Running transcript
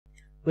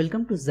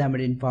Welcome to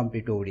Xamarin Form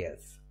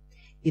Tutorials.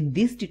 In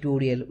this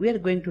tutorial, we are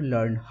going to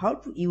learn how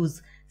to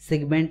use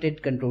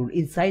segmented control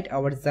inside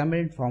our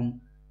Xamarin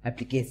Form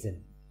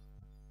application.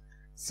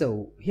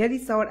 So here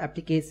is our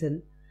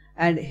application,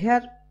 and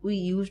here we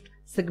used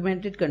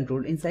segmented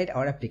control inside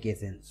our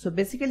application. So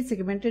basically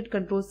segmented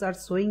controls are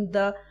showing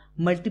the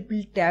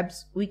multiple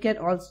tabs. We can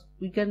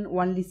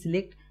only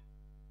select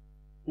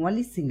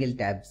only single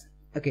tabs.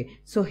 Okay,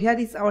 so here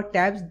is our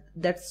tabs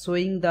that's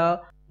showing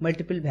the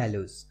multiple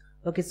values.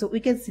 Okay, so we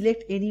can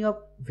select any of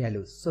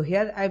values. So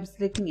here I am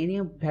selecting any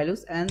of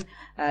values, and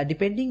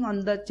depending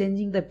on the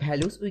changing the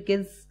values, we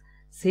can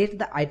set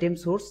the item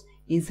source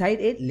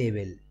inside a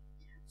label.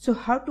 So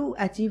how to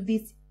achieve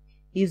this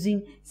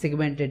using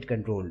segmented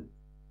control?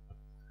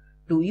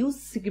 To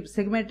use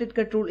segmented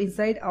control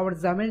inside our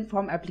Xamarin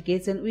Form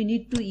application, we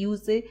need to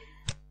use a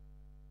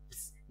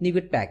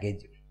NuGet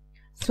package.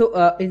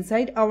 So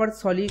inside our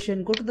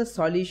solution, go to the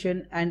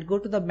solution and go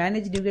to the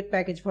manage NuGet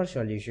package for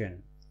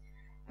solution,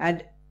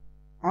 and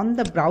on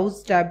the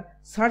browse tab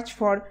search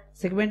for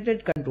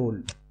segmented control,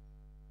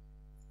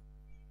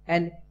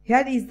 and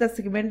here is the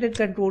segmented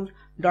control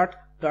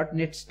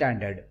 .NET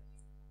standard.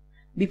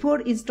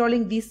 Before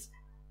installing these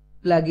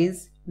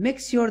plugins, make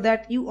sure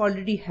that you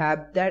already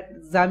have that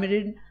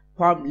Xamarin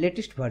Form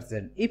latest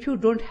version. If you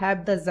don't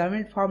have the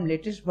Xamarin Form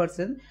latest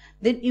version,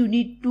 then you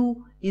need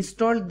to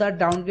install the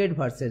downgrade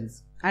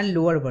versions and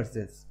lower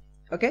versions.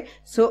 Okay,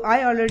 so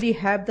I already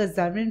have the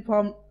Xamarin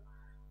Form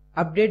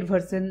update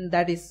version,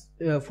 that is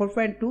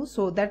 4.2.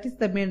 so that is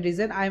the main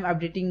reason I am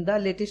updating the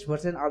latest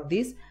version of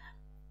this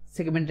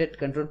segmented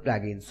control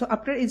plugin. So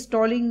after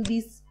installing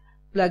these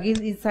plugins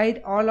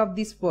inside all of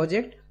this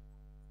project,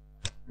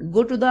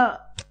 go to the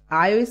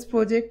iOS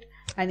project,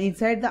 and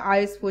inside the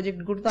iOS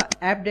project go to the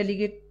app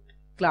delegate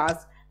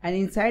class, and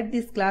inside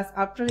this class,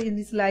 after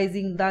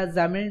initializing the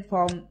Xamarin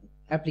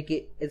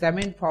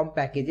Form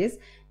packages,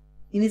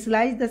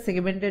 initialize the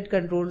segmented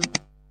control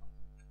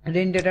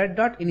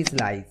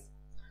renderer.initialize.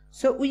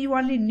 So we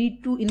only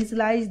need to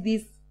initialize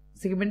this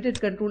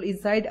segmented control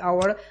inside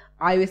our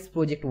iOS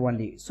project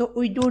only. So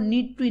we don't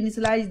need to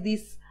initialize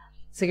this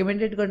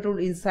segmented control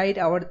inside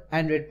our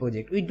Android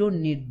project. We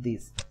don't need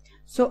this.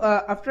 So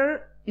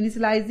after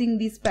initializing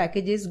these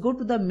packages, go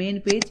to the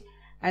main page,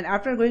 and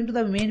after going to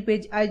the main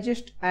page, I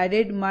just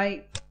added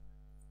my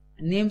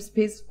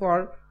namespace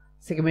for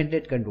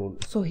segmented control.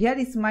 So here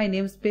is my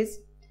namespace,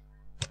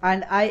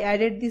 and I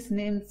added this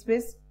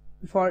namespace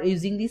for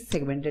using this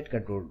segmented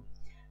control.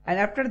 And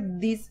after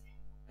this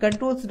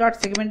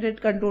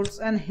controls.segmented controls,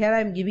 and here I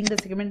am giving the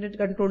segmented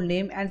control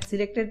name and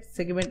selected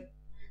segment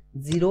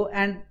 0,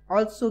 and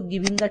also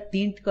giving the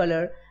tint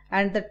color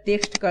and the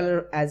text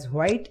color as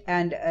white,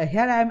 and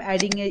here I am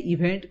adding an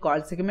event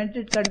called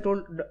segmented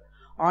control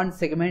on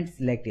segment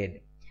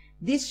selected.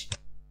 This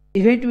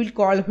event will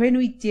call when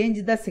we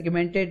change the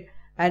segmented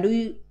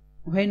and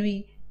when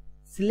we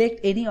select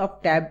any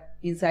of tab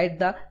inside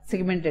the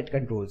segmented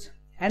controls,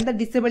 and the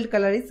disabled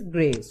color is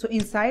gray. So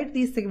inside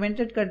these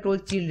segmented control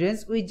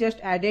children's, we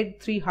just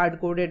added 3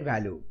 hard-coded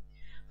value.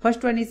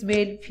 First one is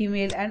male,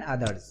 female, and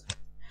others.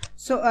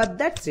 So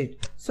that's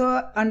it.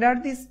 So under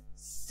this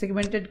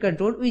segmented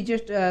control, we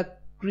just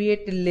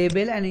create a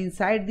label, and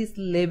inside this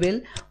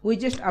label we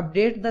just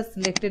update the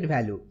selected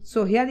value.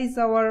 So here is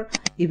our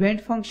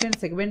event function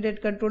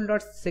segmented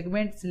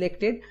control.segment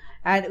selected,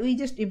 and we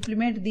just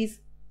implement this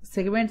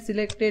segment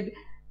selected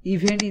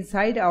event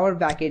inside our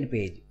backend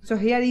page. So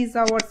here is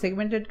our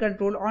segmented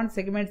control on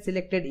segment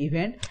selected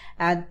event,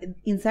 and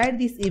inside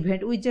this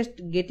event we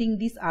just getting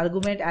this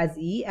argument as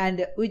e,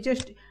 and we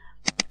just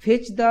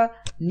fetch the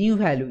new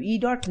value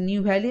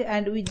e.new value,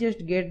 and we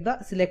just get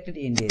the selected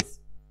index.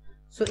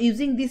 So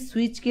using this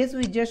switch case,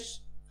 we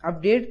just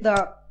update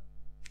the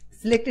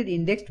selected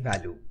indexed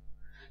value.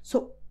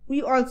 So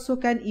we also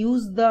can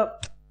use the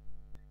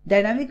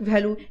dynamic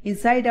value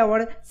inside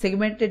our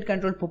segmented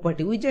control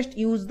property. We just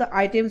use the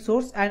item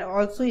source, and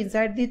also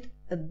inside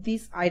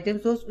this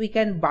item source we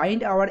can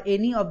bind our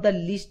any of the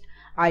list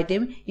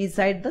item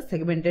inside the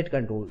segmented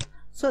control.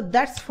 So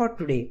that's for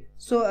today.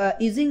 So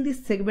using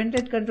this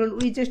segmented control,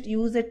 we just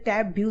use a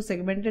tab view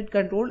segmented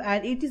control,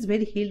 and it is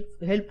very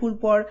helpful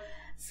for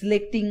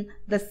selecting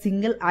the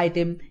single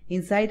item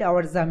inside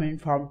our Xamarin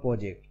Form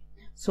project.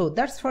 So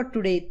that's for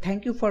today.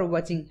 Thank you for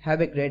watching.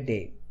 Have a great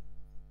day.